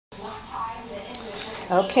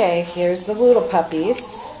Okay, here's the Whoodle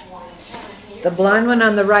puppies. The blonde one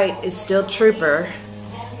on the right is still Trooper,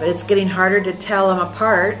 but it's getting harder to tell them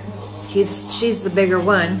apart. She's the bigger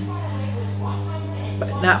one,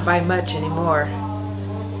 but not by much anymore.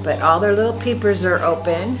 But all their little peepers are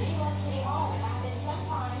open.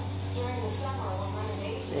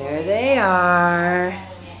 There they are.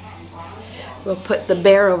 We'll put the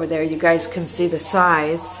bear over there. You guys can see the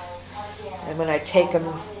size. And when I take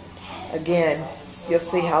them again, you'll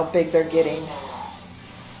see how big they're getting.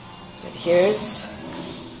 But here's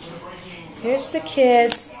the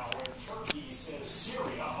kids.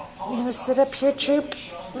 You gonna sit up here, Troop?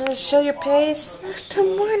 You gonna show your pace?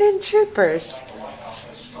 Good morning, troopers.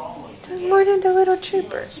 Good morning to little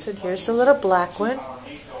troopers. And here's the little black one.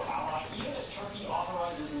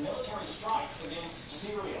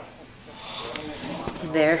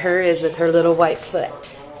 And there her is with her little white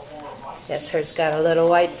foot. Yes, her's got a little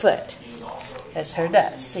white foot. Yes, her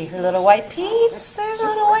does. See her little white peats? There's a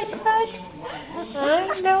little white foot.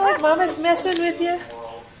 I know it. Mama's messing with you.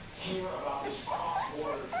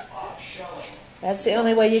 That's the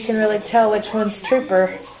only way you can really tell which one's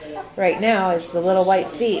Trooper right now is the little white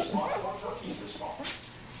feet.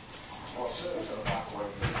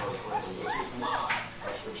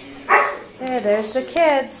 There's the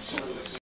kids.